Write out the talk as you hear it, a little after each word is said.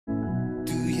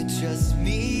Just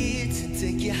me to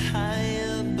take you high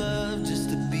above, just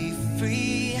to be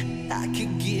free. I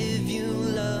could give you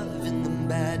love in the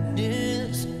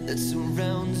madness that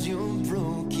surrounds your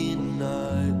broken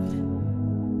heart.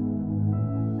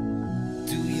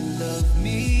 Do you love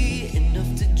me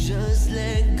enough to just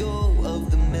let go of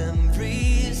the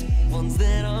memories, ones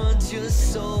that aren't your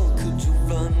soul? Could you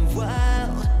run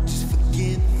wild, just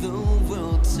forget the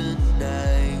world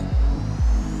tonight?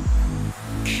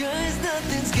 'Cause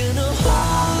nothing's gonna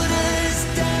hold us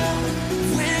down.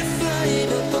 We're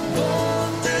flying up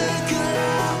above the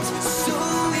clouds. So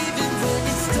even when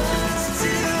it starts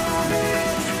to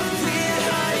rain, we're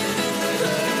higher than the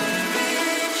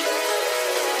hurricane.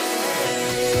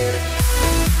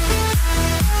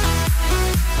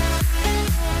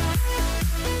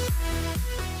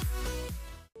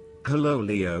 Hello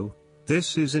Leo.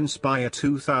 This is Inspire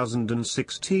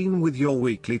 2016 with your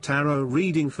weekly tarot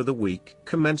reading for the week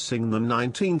commencing the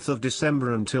 19th of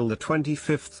December until the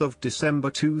 25th of December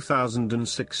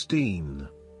 2016.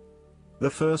 The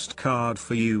first card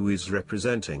for you is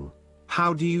representing,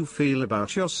 how do you feel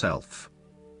about yourself?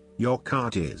 Your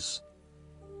card is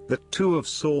the Two of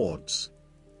Swords.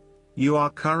 You are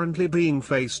currently being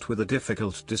faced with a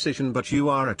difficult decision, but you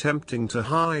are attempting to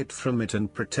hide from it and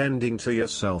pretending to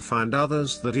yourself and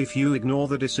others that if you ignore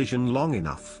the decision long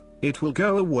enough, it will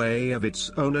go away of its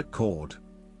own accord.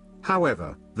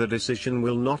 However, the decision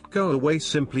will not go away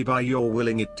simply by your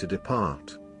willing it to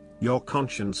depart. Your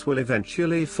conscience will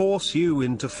eventually force you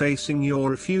into facing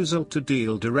your refusal to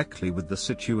deal directly with the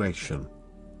situation.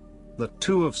 The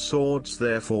Two of Swords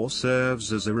therefore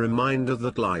serves as a reminder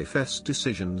that life's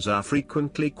decisions are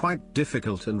frequently quite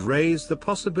difficult and raise the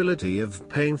possibility of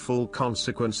painful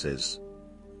consequences.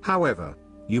 However,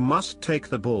 you must take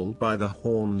the bull by the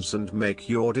horns and make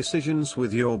your decisions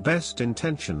with your best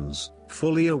intentions,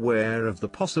 fully aware of the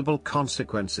possible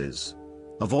consequences.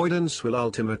 Avoidance will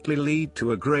ultimately lead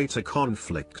to a greater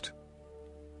conflict.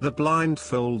 The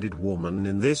blindfolded woman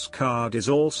in this card is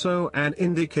also an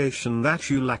indication that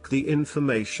you lack the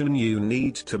information you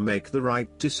need to make the right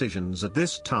decisions at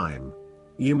this time.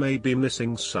 You may be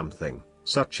missing something,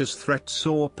 such as threats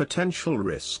or potential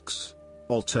risks,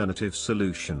 alternative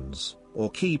solutions,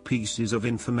 or key pieces of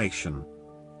information.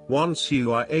 Once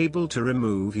you are able to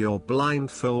remove your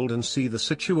blindfold and see the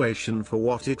situation for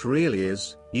what it really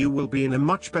is, you will be in a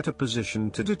much better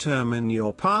position to determine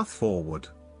your path forward.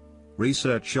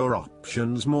 Research your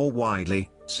options more widely,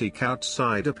 seek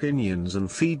outside opinions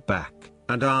and feedback,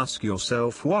 and ask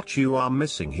yourself what you are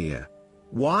missing here.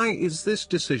 Why is this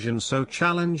decision so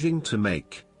challenging to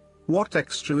make? What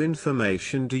extra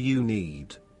information do you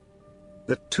need?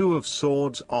 The Two of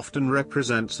Swords often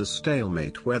represents a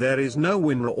stalemate where there is no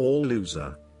winner or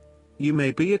loser. You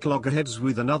may be at loggerheads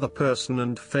with another person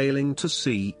and failing to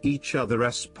see each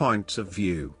other's points of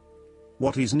view.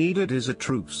 What is needed is a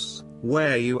truce,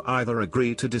 where you either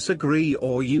agree to disagree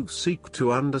or you seek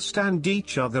to understand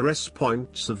each other's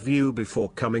points of view before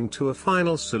coming to a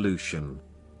final solution.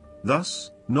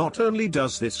 Thus, not only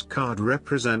does this card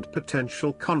represent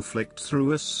potential conflict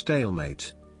through a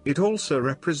stalemate, it also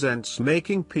represents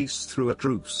making peace through a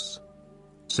truce.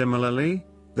 Similarly,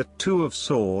 the Two of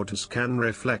Swords can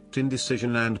reflect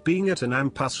indecision and being at an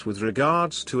impasse with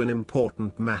regards to an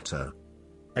important matter.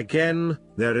 Again,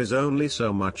 there is only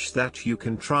so much that you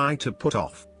can try to put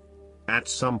off. At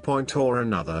some point or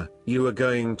another, you are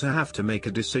going to have to make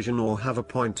a decision or have a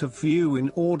point of view in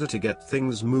order to get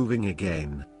things moving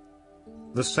again.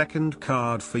 The second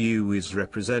card for you is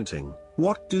representing,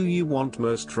 what do you want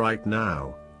most right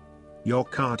now? Your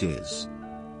card is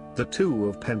the Two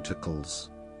of Pentacles.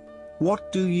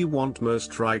 What do you want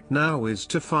most right now is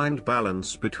to find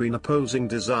balance between opposing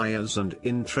desires and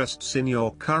interests in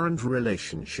your current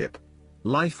relationship.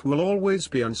 Life will always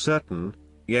be uncertain,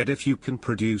 yet if you can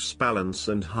produce balance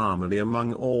and harmony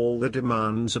among all the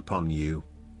demands upon you,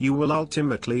 you will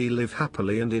ultimately live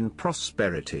happily and in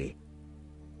prosperity.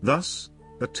 Thus,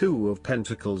 the Two of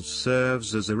Pentacles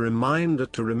serves as a reminder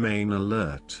to remain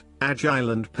alert, agile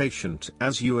and patient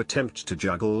as you attempt to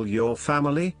juggle your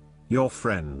family, your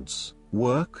friends,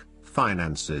 work,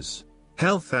 finances,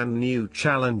 health and new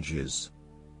challenges.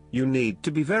 You need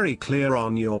to be very clear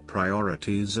on your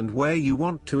priorities and where you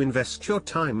want to invest your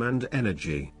time and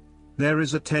energy. There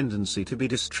is a tendency to be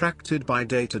distracted by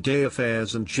day-to-day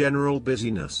affairs and general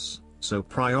busyness, so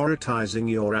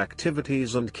prioritizing your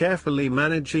activities and carefully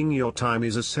managing your time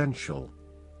is essential.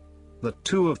 The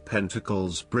Two of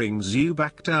Pentacles brings you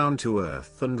back down to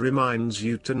earth and reminds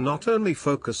you to not only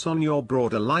focus on your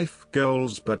broader life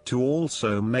goals but to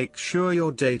also make sure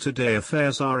your day-to-day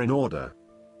affairs are in order.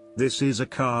 This is a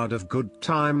card of good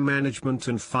time management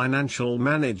and financial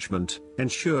management,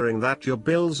 ensuring that your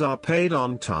bills are paid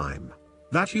on time,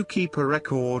 that you keep a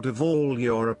record of all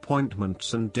your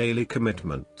appointments and daily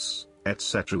commitments,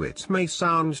 etc. It may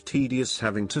sound tedious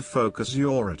having to focus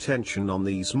your attention on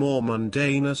these more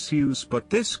mundane issues, but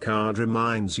this card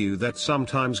reminds you that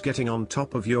sometimes getting on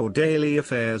top of your daily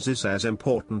affairs is as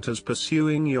important as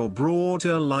pursuing your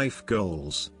broader life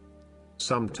goals.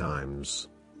 Sometimes,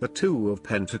 the Two of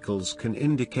Pentacles can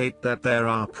indicate that there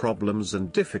are problems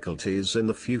and difficulties in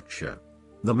the future.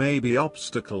 There may be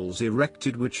obstacles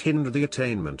erected which hinder the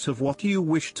attainment of what you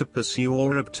wish to pursue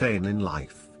or obtain in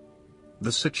life.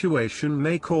 The situation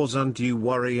may cause undue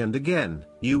worry, and again,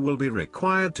 you will be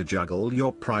required to juggle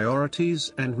your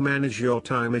priorities and manage your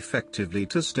time effectively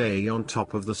to stay on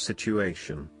top of the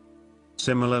situation.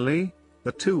 Similarly,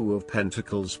 the Two of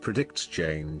Pentacles predicts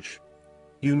change.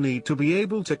 You need to be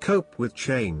able to cope with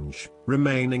change,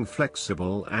 remaining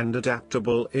flexible and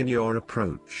adaptable in your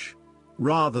approach.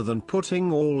 Rather than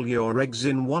putting all your eggs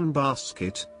in one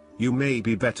basket, you may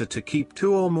be better to keep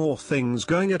two or more things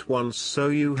going at once so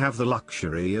you have the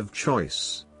luxury of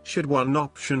choice, should one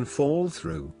option fall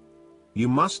through. You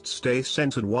must stay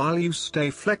centered while you stay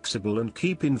flexible and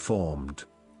keep informed.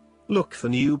 Look for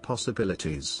new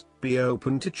possibilities, be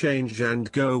open to change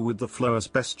and go with the flow as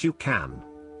best you can.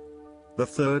 The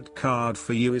third card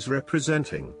for you is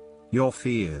representing your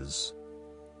fears.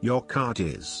 Your card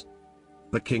is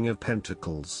the King of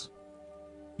Pentacles.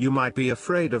 You might be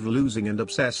afraid of losing and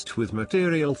obsessed with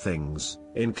material things,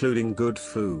 including good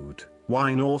food,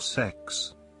 wine or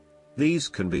sex. These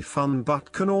can be fun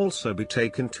but can also be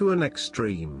taken to an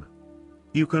extreme.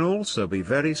 You can also be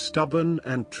very stubborn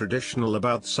and traditional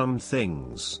about some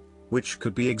things, which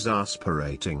could be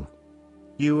exasperating.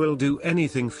 You will do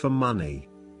anything for money.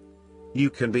 You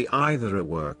can be either a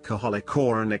workaholic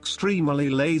or an extremely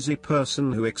lazy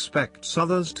person who expects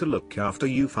others to look after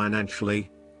you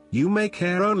financially. You may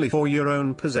care only for your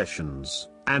own possessions,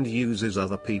 and uses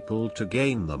other people to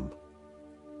gain them.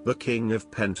 The King of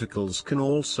Pentacles can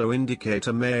also indicate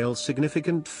a male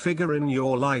significant figure in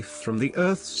your life from the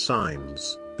earth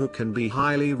signs, who can be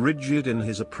highly rigid in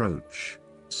his approach.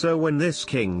 So when this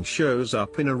king shows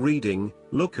up in a reading,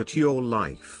 look at your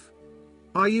life.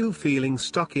 Are you feeling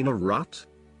stuck in a rut?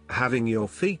 Having your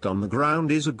feet on the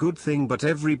ground is a good thing, but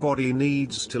everybody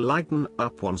needs to lighten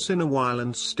up once in a while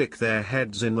and stick their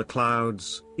heads in the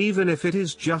clouds, even if it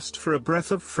is just for a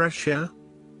breath of fresh air.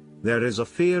 There is a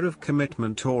fear of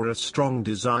commitment or a strong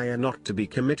desire not to be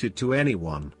committed to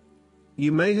anyone.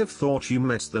 You may have thought you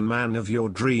met the man of your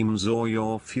dreams or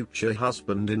your future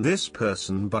husband in this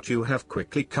person, but you have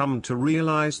quickly come to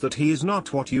realize that he is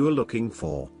not what you are looking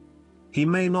for. He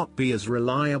may not be as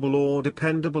reliable or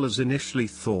dependable as initially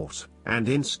thought, and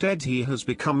instead he has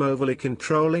become overly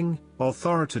controlling,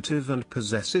 authoritative and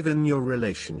possessive in your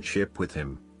relationship with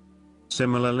him.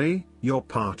 Similarly, your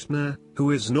partner,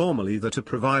 who is normally there to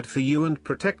provide for you and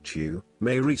protect you,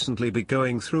 may recently be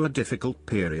going through a difficult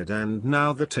period, and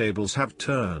now the tables have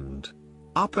turned.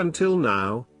 Up until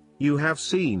now, you have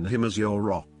seen him as your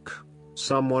rock,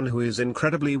 someone who is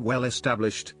incredibly well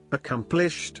established,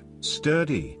 accomplished,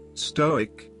 sturdy,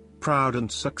 stoic, proud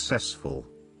and successful.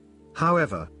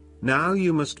 However, now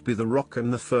you must be the rock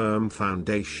and the firm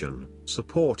foundation,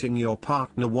 supporting your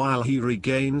partner while he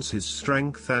regains his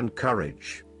strength and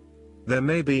courage. There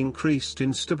may be increased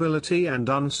instability and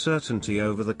uncertainty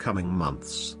over the coming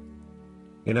months.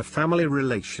 In a family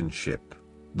relationship,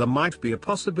 there might be a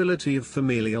possibility of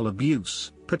familial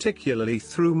abuse, particularly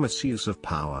through misuse of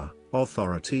power,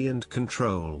 authority and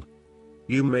control.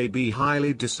 You may be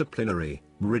highly disciplinary,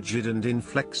 rigid and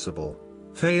inflexible,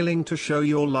 failing to show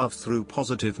your love through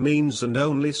positive means and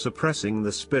only suppressing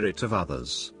the spirit of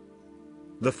others.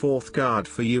 The fourth card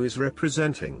for you is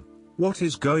representing what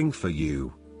is going for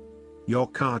you. Your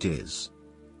card is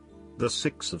the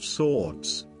Six of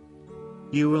Swords.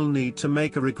 You will need to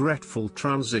make a regretful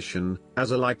transition,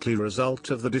 as a likely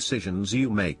result of the decisions you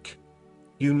make.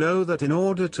 You know that in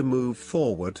order to move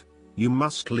forward, you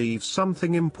must leave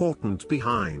something important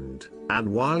behind, and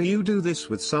while you do this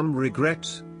with some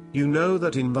regret, you know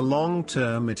that in the long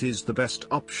term it is the best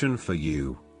option for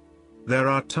you. There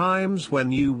are times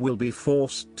when you will be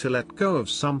forced to let go of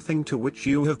something to which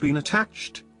you have been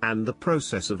attached, and the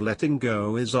process of letting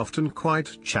go is often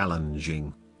quite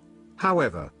challenging.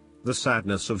 However, the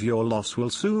sadness of your loss will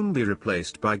soon be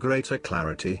replaced by greater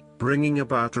clarity, bringing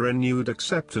about a renewed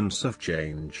acceptance of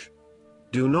change.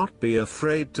 Do not be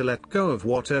afraid to let go of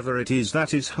whatever it is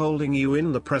that is holding you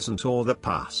in the present or the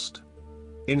past.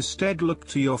 Instead, look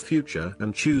to your future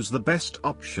and choose the best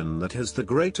option that has the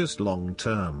greatest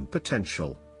long-term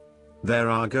potential. There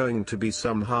are going to be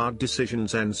some hard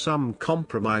decisions and some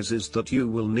compromises that you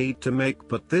will need to make,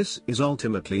 but this is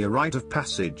ultimately a rite of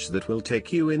passage that will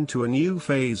take you into a new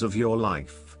phase of your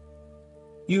life.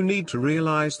 You need to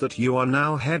realize that you are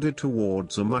now headed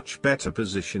towards a much better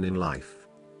position in life.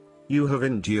 You have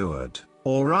endured,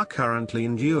 or are currently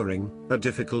enduring, a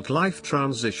difficult life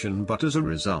transition, but as a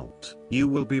result, you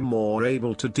will be more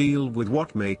able to deal with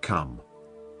what may come.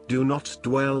 Do not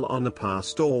dwell on the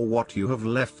past or what you have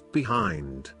left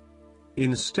behind.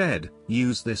 Instead,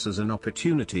 use this as an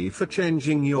opportunity for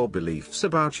changing your beliefs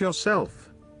about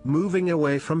yourself, moving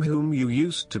away from whom you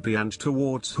used to be and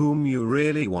towards whom you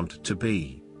really want to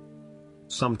be.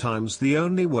 Sometimes the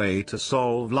only way to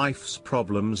solve life's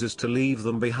problems is to leave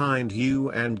them behind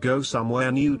you and go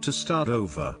somewhere new to start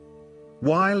over.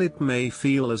 While it may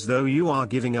feel as though you are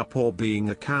giving up or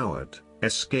being a coward,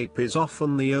 escape is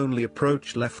often the only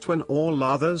approach left when all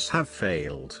others have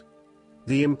failed.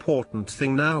 The important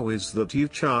thing now is that you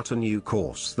chart a new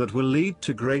course that will lead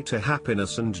to greater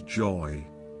happiness and joy.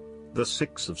 The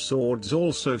Six of Swords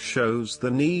also shows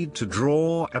the need to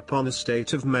draw upon a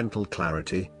state of mental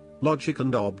clarity, logic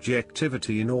and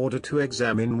objectivity in order to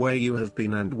examine where you have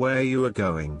been and where you are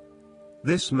going.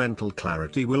 This mental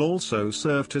clarity will also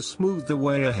serve to smooth the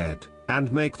way ahead,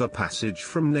 and make the passage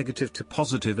from negative to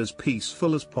positive as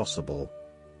peaceful as possible.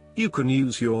 You can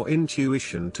use your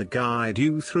intuition to guide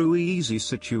you through easy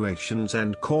situations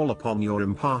and call upon your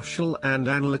impartial and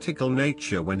analytical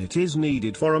nature when it is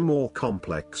needed for a more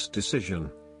complex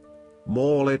decision.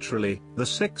 More literally, the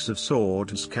Six of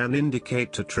Swords can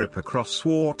indicate a trip across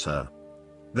water.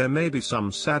 There may be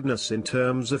some sadness in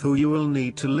terms of who you will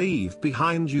need to leave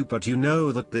behind you, but you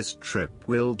know that this trip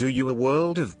will do you a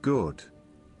world of good.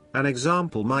 An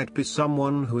example might be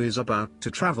someone who is about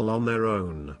to travel on their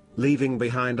own, leaving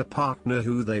behind a partner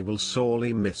who they will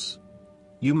sorely miss.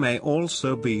 You may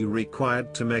also be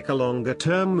required to make a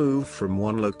longer-term move from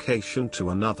one location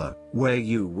to another, where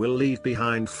you will leave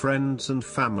behind friends and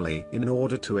family in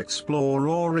order to explore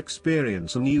or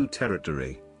experience a new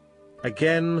territory.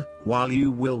 Again, while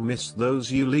you will miss those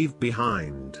you leave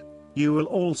behind, you will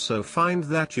also find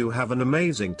that you have an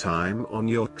amazing time on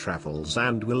your travels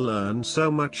and will learn so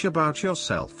much about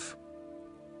yourself.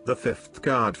 The fifth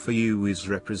card for you is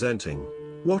representing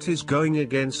what is going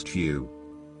against you.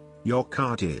 Your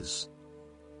card is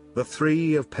the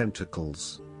Three of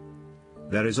Pentacles.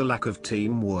 There is a lack of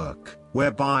teamwork,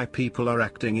 whereby people are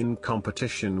acting in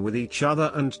competition with each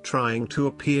other and trying to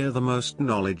appear the most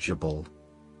knowledgeable.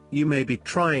 You may be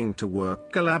trying to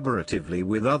work collaboratively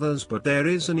with others, but there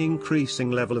is an increasing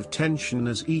level of tension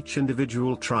as each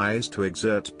individual tries to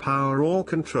exert power or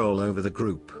control over the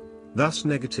group, thus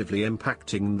negatively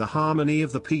impacting the harmony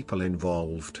of the people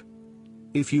involved.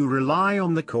 If you rely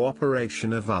on the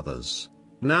cooperation of others,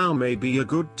 now may be a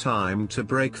good time to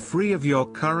break free of your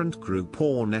current group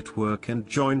or network and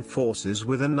join forces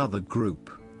with another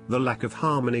group. The lack of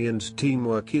harmony and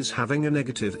teamwork is having a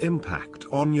negative impact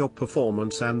on your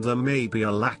performance, and there may be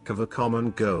a lack of a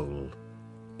common goal.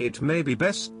 It may be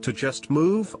best to just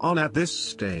move on at this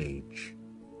stage.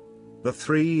 The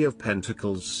Three of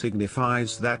Pentacles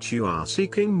signifies that you are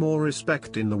seeking more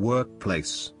respect in the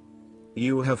workplace.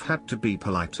 You have had to be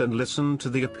polite and listen to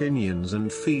the opinions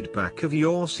and feedback of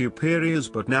your superiors,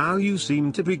 but now you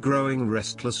seem to be growing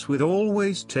restless with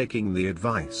always taking the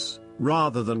advice,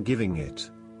 rather than giving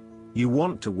it. You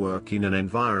want to work in an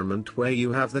environment where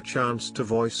you have the chance to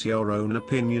voice your own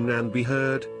opinion and be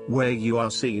heard, where you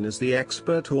are seen as the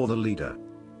expert or the leader.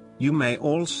 You may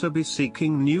also be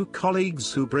seeking new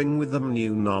colleagues who bring with them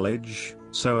new knowledge,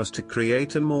 so as to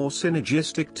create a more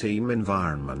synergistic team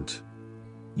environment.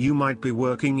 You might be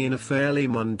working in a fairly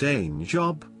mundane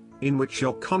job, in which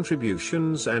your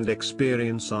contributions and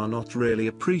experience are not really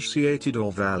appreciated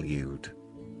or valued.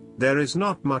 There is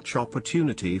not much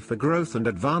opportunity for growth and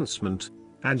advancement,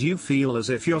 and you feel as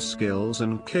if your skills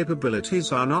and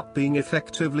capabilities are not being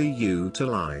effectively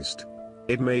utilized.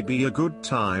 It may be a good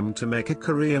time to make a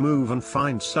career move and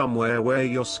find somewhere where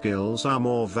your skills are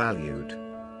more valued.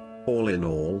 All in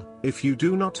all, if you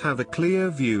do not have a clear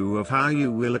view of how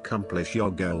you will accomplish your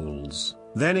goals,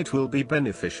 then it will be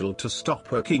beneficial to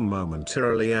stop working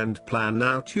momentarily and plan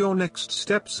out your next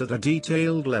steps at a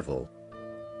detailed level.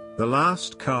 The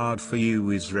last card for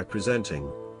you is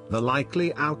representing the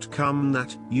likely outcome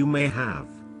that you may have.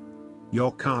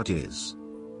 Your card is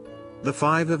the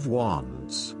Five of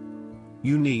Wands.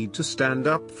 You need to stand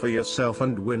up for yourself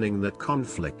and winning the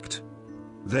conflict.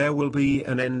 There will be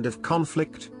an end of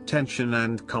conflict, tension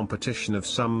and competition of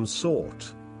some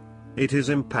sort. It is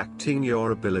impacting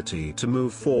your ability to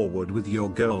move forward with your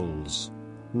goals,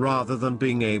 rather than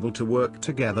being able to work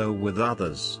together with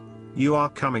others. You are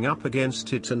coming up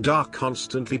against it and are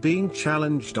constantly being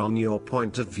challenged on your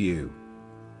point of view.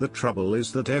 The trouble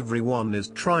is that everyone is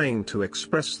trying to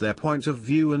express their point of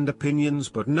view and opinions,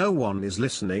 but no one is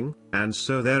listening, and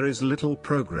so there is little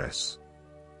progress.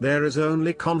 There is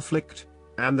only conflict,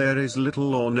 and there is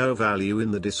little or no value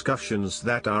in the discussions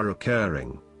that are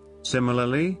occurring.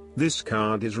 Similarly, this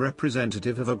card is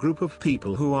representative of a group of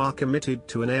people who are committed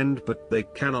to an end, but they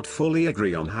cannot fully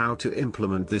agree on how to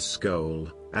implement this goal,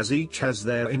 as each has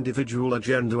their individual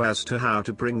agenda as to how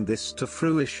to bring this to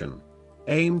fruition.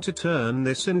 Aim to turn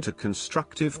this into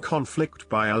constructive conflict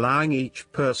by allowing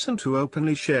each person to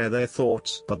openly share their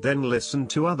thoughts, but then listen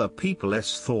to other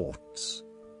people's thoughts.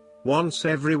 Once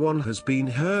everyone has been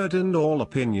heard and all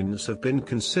opinions have been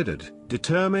considered,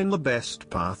 determine the best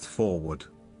path forward.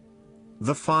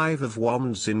 The Five of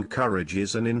Wands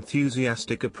encourages an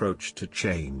enthusiastic approach to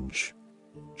change.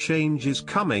 Change is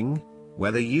coming,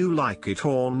 whether you like it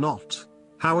or not.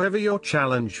 However, your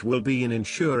challenge will be in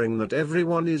ensuring that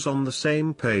everyone is on the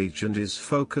same page and is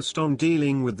focused on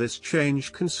dealing with this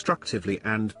change constructively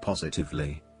and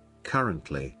positively.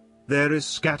 Currently, there is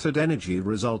scattered energy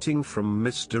resulting from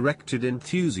misdirected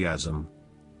enthusiasm.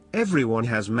 Everyone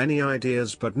has many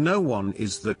ideas, but no one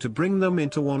is there to bring them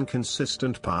into one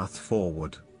consistent path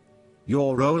forward.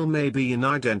 Your role may be in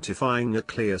identifying a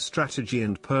clear strategy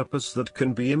and purpose that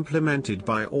can be implemented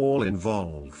by all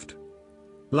involved.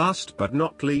 Last but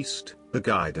not least, the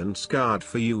guidance card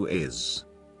for you is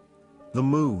the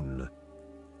Moon.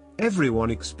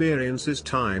 Everyone experiences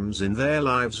times in their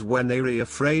lives when they are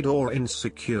afraid or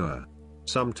insecure.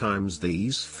 Sometimes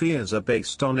these fears are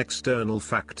based on external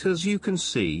factors you can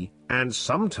see, and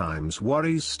sometimes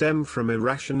worries stem from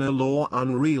irrational or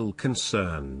unreal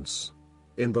concerns.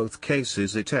 In both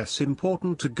cases, it is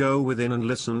important to go within and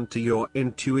listen to your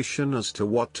intuition as to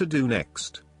what to do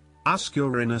next. Ask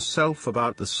your inner self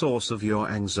about the source of your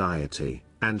anxiety,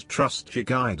 and trust your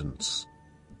guidance.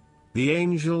 The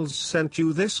angels sent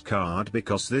you this card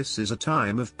because this is a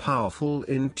time of powerful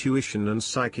intuition and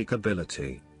psychic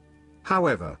ability.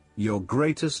 However, your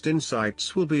greatest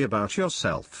insights will be about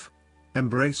yourself.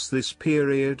 Embrace this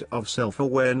period of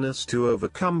self-awareness to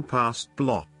overcome past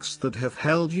blocks that have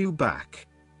held you back.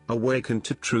 Awaken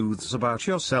to truths about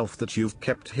yourself that you've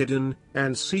kept hidden,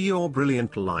 and see your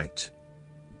brilliant light.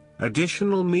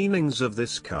 Additional meanings of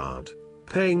this card: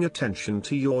 paying attention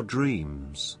to your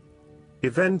dreams.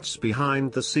 Events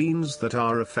behind the scenes that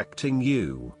are affecting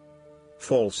you.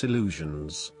 False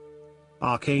illusions.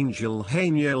 Archangel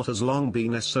Haniel has long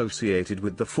been associated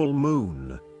with the full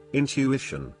moon,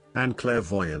 intuition, and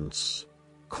clairvoyance.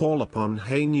 Call upon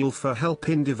Haniel for help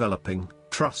in developing,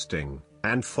 trusting,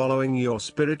 and following your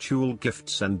spiritual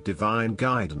gifts and divine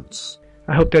guidance.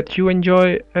 I hope that you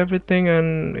enjoy everything,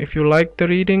 and if you like the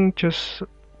reading, just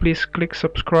please click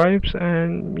subscribe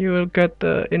and you will get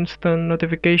instant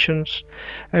notifications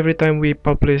every time we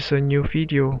publish a new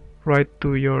video right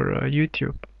to your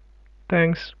YouTube.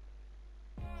 Thanks.